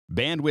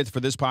Bandwidth for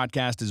this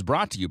podcast is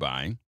brought to you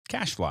by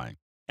CacheFly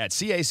at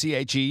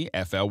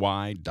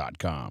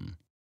CACHEFLY.com.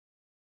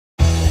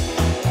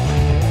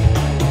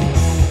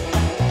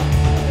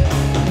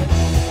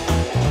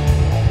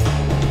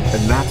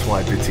 And that's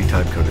why Bitsy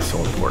timecode is so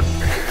important.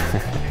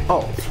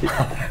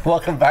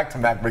 Welcome back to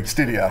MacBreak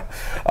Studio.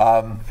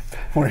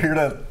 We're here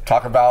to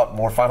talk about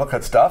more Final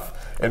Cut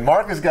stuff, and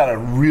Mark has got a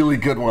really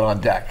good one on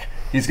deck.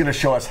 He's going to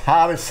show us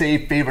how to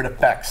save favorite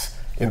effects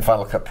in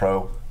Final Cut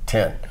Pro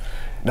 10.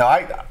 Now,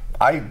 I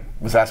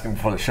was asking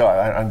before the show,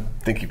 I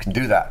think you can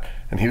do that.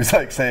 And he was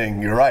like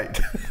saying, you're right.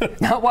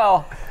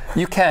 Well,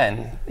 you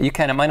can. You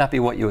can. It might not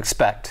be what you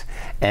expect.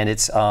 And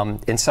it's,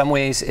 in some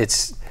ways,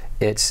 it's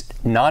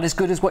not as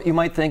good as what you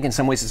might think. In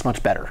some ways, it's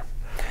much better.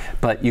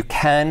 But you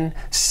can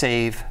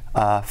save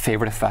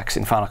favorite effects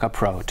in Final Cut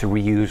Pro to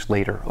reuse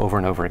later over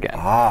and over again.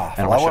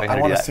 And well, I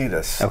want to see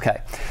this.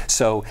 Okay,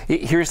 so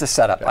here's the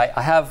setup. Okay.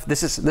 I have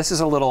this is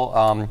a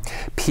little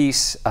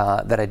piece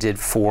that I did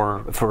for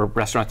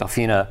Restaurant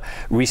Delfina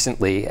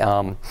recently,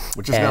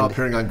 which is now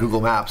appearing on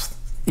Google Maps.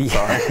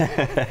 Sorry.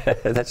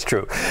 That's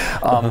true.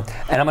 And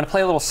I'm going to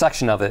play a little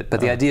section of it,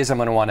 but the idea is I'm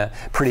going to want to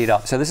pretty it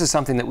up. So this is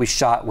something that we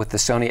shot with the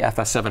Sony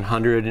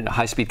FS700 and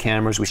high-speed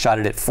cameras. We shot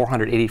it at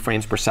 480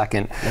 frames per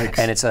second. Yikes.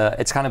 And it's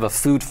kind of a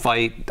food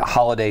fight,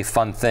 holiday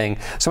fun thing.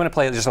 So I'm going to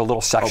play just a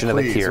little section of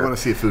it here. I want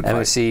to see a food fight. And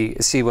we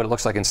see what it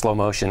looks like in slow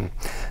motion.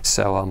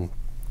 So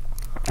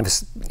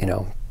this,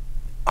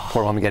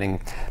 poor woman getting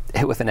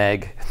hit with an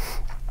egg,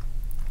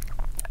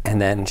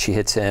 and then she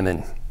hits him,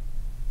 and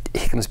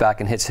he comes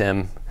back and hits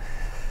him.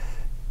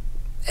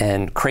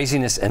 And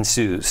craziness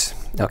ensues.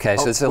 Okay,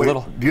 so it's a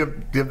little. Do you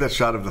have that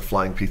shot of the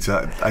flying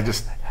pizza?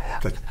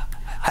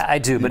 I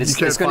do, but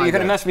you're going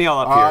to mess me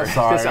all up here.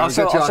 Sorry. I'll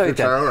show you at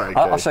the end. Right,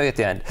 I'll show you at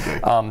the end.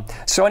 Okay.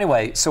 So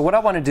anyway, so what I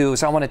want to do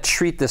is I want to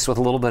treat this with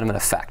a little bit of an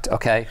effect.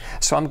 Okay,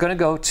 so I'm going to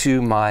go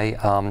to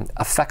my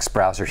effects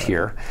browser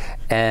here,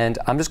 and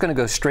I'm just going to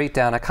go straight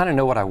down. I kind of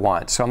know what I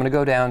want, so I'm going to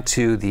go down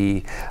to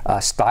the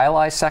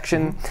stylize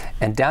section,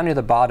 and down near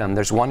the bottom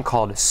there's one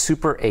called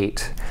Super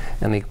 8.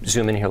 Let me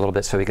zoom in here a little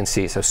bit so we can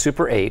see. So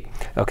Super 8.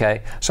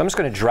 Okay, so I'm just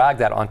going to drag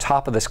that on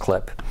top of this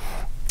clip,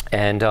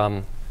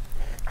 and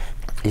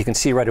you can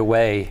see right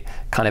away,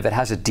 kind of, it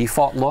has a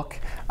default look.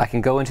 I can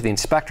go into the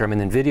inspector. I'm in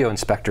the video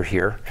inspector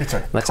here. It's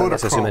a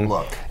Kodachrome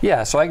look.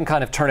 Yeah, so I can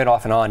kind of turn it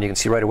off and on. You can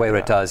see right away what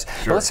it does.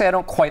 Sure. But let's say I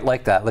don't quite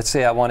like that. Let's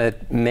say I want to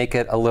make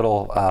it a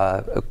little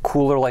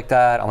cooler like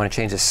that. I want to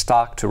change the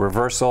stock to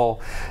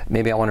reversal.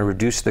 Maybe I want to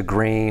reduce the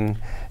grain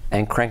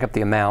and crank up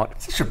the amount.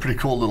 It's actually a pretty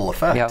cool little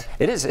effect. Yeah,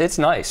 it is. It's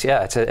nice.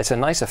 Yeah, it's a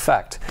nice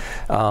effect.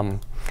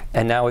 And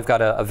now we've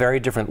got a very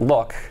different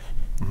look.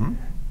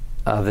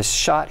 This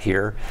shot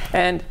here,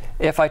 and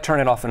if I turn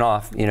it off and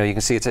off, you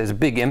can see it's a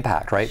big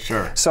impact, right?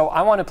 Sure. So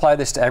I want to apply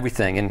this to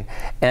everything,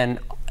 and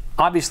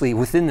obviously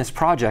within this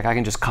project I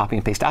can just copy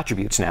and paste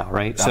attributes now,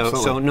 right?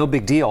 So no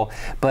big deal.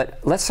 But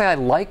let's say I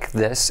like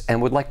this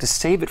and would like to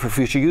save it for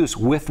future use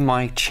with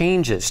my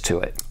changes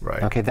to it.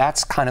 Right. Okay,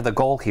 that's kind of the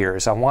goal here.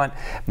 Is I want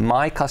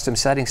my custom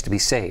settings to be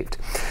saved.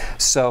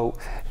 So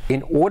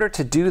in order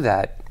to do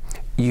that,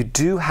 you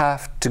do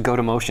have to go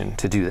to motion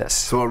to do this.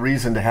 So a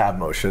reason to have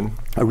motion.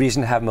 A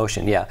reason to have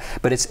motion, yeah.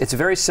 But it's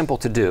very simple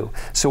to do.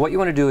 So what you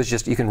want to do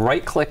is you can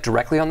right-click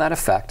directly on that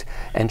effect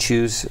and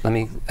choose, let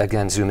me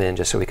again zoom in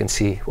just so we can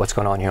see what's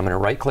going on here. I'm going to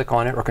right-click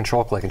on it or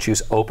control-click and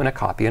choose Open a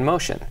Copy in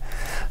Motion.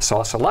 So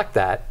I'll select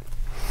that.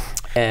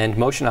 And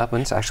Motion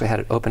opens. Actually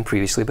had it open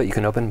previously, but you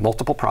can open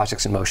multiple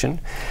projects in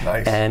Motion.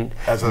 Nice. And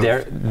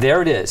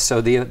there it is.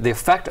 So the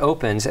effect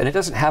opens, and it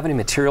doesn't have any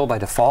material by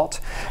default,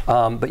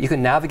 but you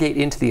can navigate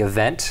into the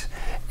event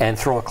and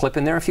throw a clip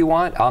in there if you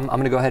want. I'm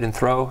going to go ahead and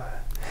throw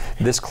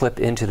this clip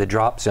into the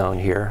drop zone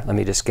here. Let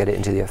me just get it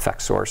into the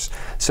effect source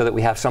so that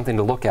we have something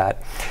to look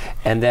at.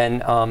 And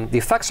then the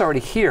effect's already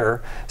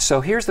here.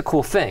 So here's the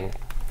cool thing.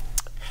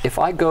 If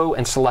I go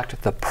and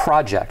select the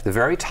project, the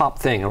very top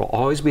thing, it will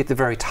always be at the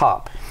very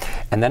top,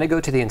 and then I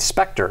go to the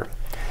inspector,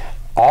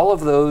 all of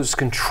those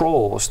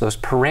controls, those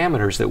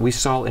parameters that we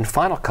saw in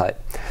Final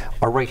Cut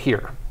are right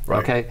here.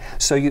 Right. Okay,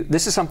 so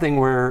this is something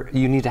where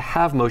you need to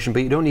have motion,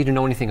 but you don't need to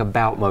know anything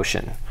about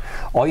motion.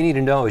 All you need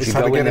to know is you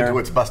go in there. How to get into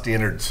its busty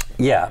innards.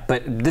 Yeah,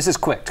 but this is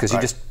quick because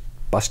you just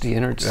busty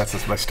innards.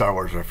 That's my Star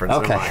Wars reference.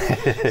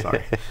 Okay.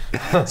 Sorry.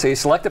 So you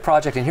select the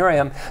project, and here I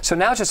am. So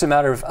now it's just a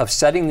matter of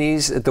setting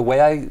these the way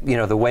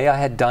I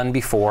had done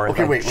before.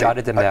 Okay, and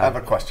jotted them down. I have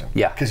a question.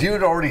 Yeah. Because you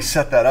had already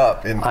set that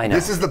up, and I know.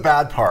 This is the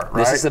bad part,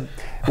 right? This is the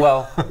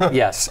well,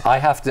 yes. I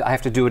have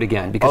to do it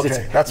again because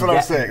that's what I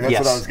was saying. That's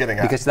what I was getting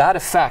at. Because that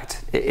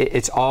effect,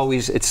 it's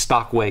always its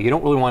stock way. You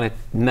don't really want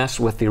to mess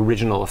with the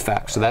original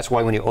effect. So that's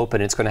why when you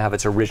open it, it's going to have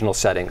its original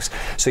settings.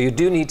 So you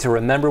do need to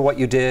remember what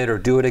you did, or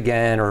do it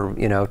again,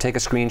 or take a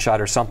screenshot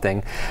or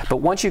something. But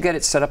once you get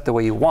it set up the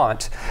way you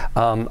want,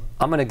 I'm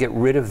going to get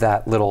rid of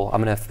that little,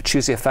 I'm going to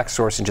choose the effect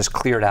source and just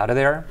clear it out of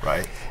there.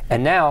 Right.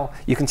 And now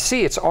you can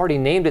see it's already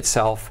named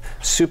itself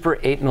Super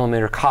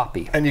 8mm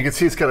Copy. And you can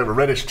see it's kind of a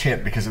reddish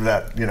tint because of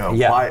that, you know,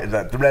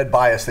 the red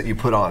bias that you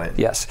put on it.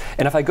 Yes.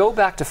 And if I go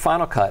back to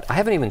Final Cut, I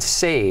haven't even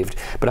saved,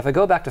 but if I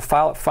go back to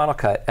Final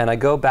Cut and I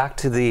go back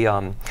to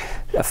the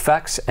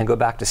effects and go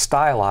back to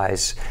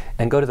stylize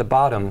and go to the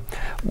bottom,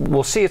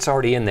 we'll see it's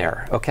already in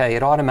there. Okay,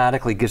 it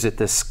automatically gives it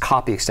this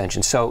copy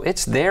extension, so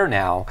it's there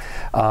now.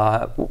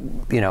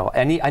 You know,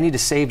 I need to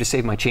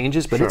save my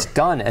changes, but it's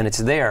done and it's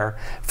there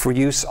for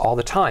use all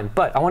the time.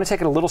 But I want to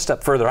take it a little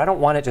step further. I don't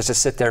want it just to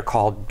sit there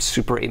called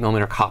Super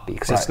 8mm Copy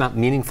because it's not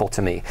meaningful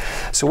to me.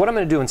 So what I'm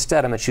going to do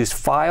instead, I'm going to choose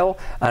File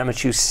and I'm going to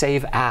choose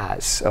Save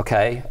As.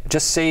 Okay,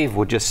 just save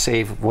would just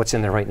save what's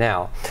in there right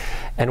now.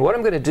 And what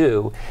I'm going to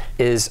do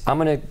is I'm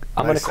going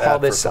to call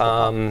this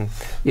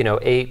you know,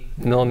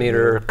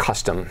 8mm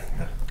Custom.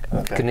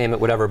 Okay. Can name it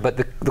whatever, but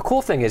the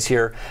cool thing is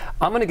here,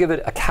 I'm going to give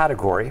it a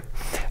category,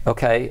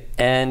 okay?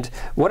 And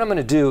what I'm going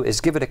to do is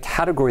give it a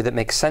category that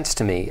makes sense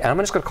to me, and I'm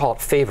just going to call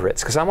it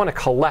Favorites because I want to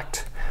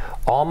collect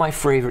all my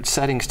favorite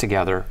settings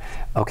together,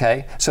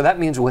 okay? So that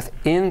means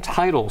within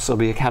titles there'll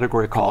be a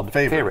category called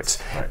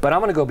Favorites. Right. But I'm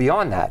going to go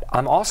beyond that.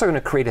 I'm also going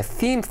to create a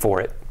theme for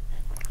it,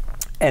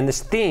 and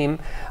this theme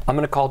I'm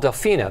going to call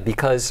Delfina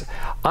because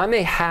I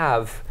may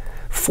have,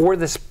 for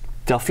this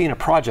Delfina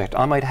project,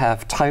 I might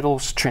have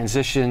titles,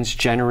 transitions,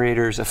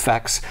 generators,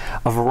 effects,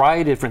 a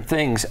variety of different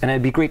things, and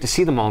it'd be great to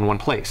see them all in one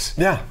place.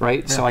 Yeah.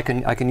 Right? Yeah. So I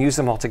can use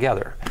them all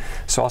together.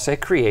 So I'll say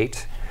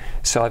create.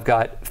 So I've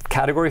got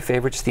category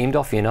favorites, theme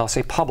Delfina. I'll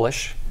say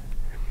publish.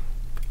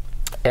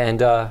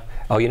 And oh,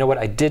 you know what?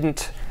 I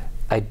didn't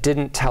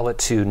tell it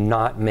to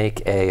not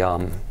make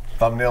a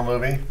thumbnail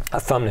movie? A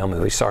thumbnail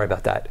movie, sorry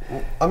about that.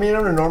 I mean,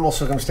 under normal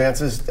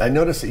circumstances, I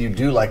notice that you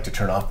do like to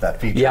turn off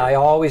that feature. Yeah,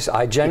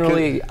 I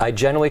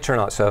generally turn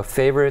off. So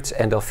favorites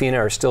and Delfina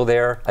are still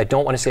there. I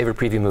don't want to save a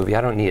preview movie,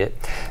 I don't need it.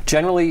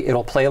 Generally,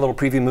 it'll play a little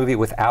preview movie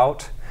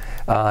without,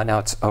 now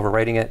it's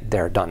overwriting it,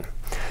 there, done.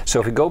 So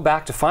if we go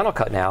back to Final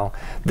Cut now,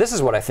 this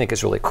is what I think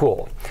is really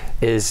cool,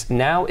 is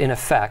now in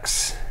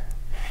effects,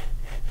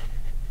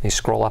 let me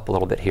scroll up a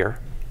little bit here,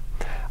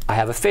 I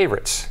have a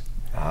favorites.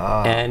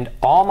 And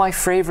all my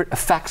favorite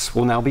effects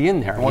will now be in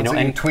there. The ones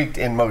that you tweaked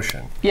in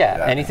motion.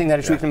 Yeah, anything that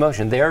I tweaked in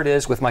motion. There it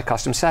is with my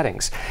custom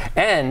settings.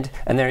 And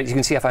there you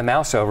can see if I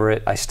mouse over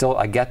it,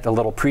 I get the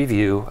little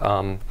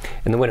preview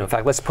in the window. In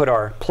fact, let's put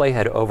our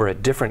playhead over a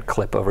different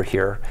clip over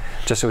here,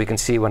 just so we can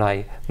see when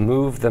I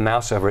move the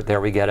mouse over it,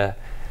 there we get a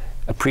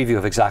preview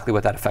of exactly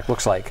what that effect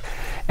looks like.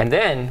 And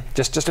then,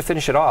 just to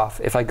finish it off,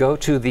 if I go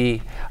to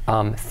the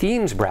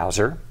themes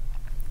browser,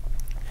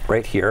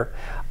 right here,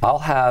 I'll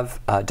have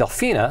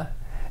Delfina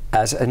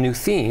as a new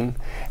theme,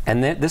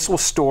 and then this will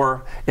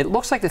store, it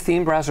looks like the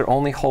theme browser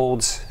only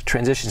holds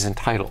transitions and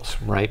titles,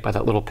 right, by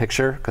that little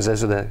picture, because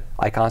those are the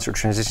icons for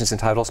transitions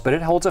and titles, but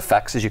it holds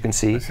effects, as you can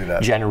see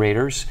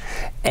generators.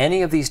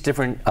 Any of these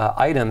different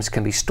items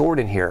can be stored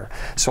in here.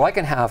 So I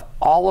can have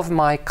all of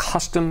my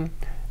custom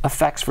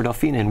effects for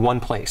Delfina in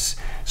one place,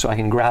 so I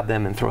can grab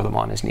them and throw them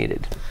on as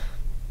needed.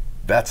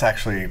 That's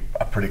actually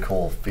a pretty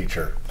cool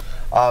feature.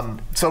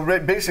 So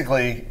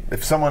basically,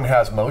 if someone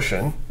has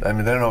motion, I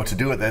mean, they don't know what to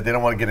do with it, they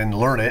don't want to get in and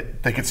learn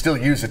it, they could still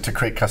use it to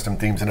create custom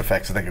themes and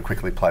effects that they can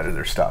quickly apply to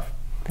their stuff,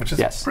 which is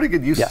a pretty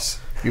good use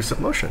of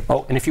motion.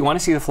 Oh, and if you want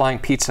to see the flying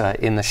pizza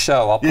in the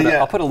show,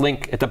 I'll put a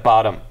link at the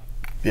bottom.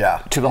 Yeah,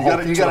 to the whole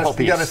piece.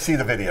 You got to see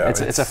the video.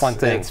 It's a fun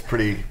thing. It's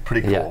pretty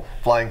cool. Yeah.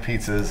 Flying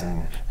pizzas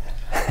and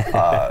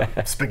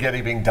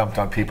spaghetti being dumped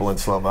on people in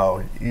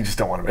slow-mo. You just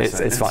don't want to miss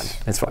it. It's fun.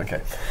 It's fun.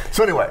 Okay.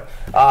 So anyway,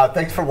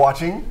 thanks for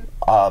watching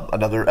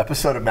another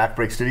episode of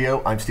MacBreak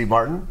Studio. I'm Steve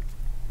Martin,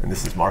 and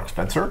this is Mark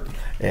Spencer,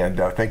 and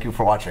thank you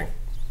for watching.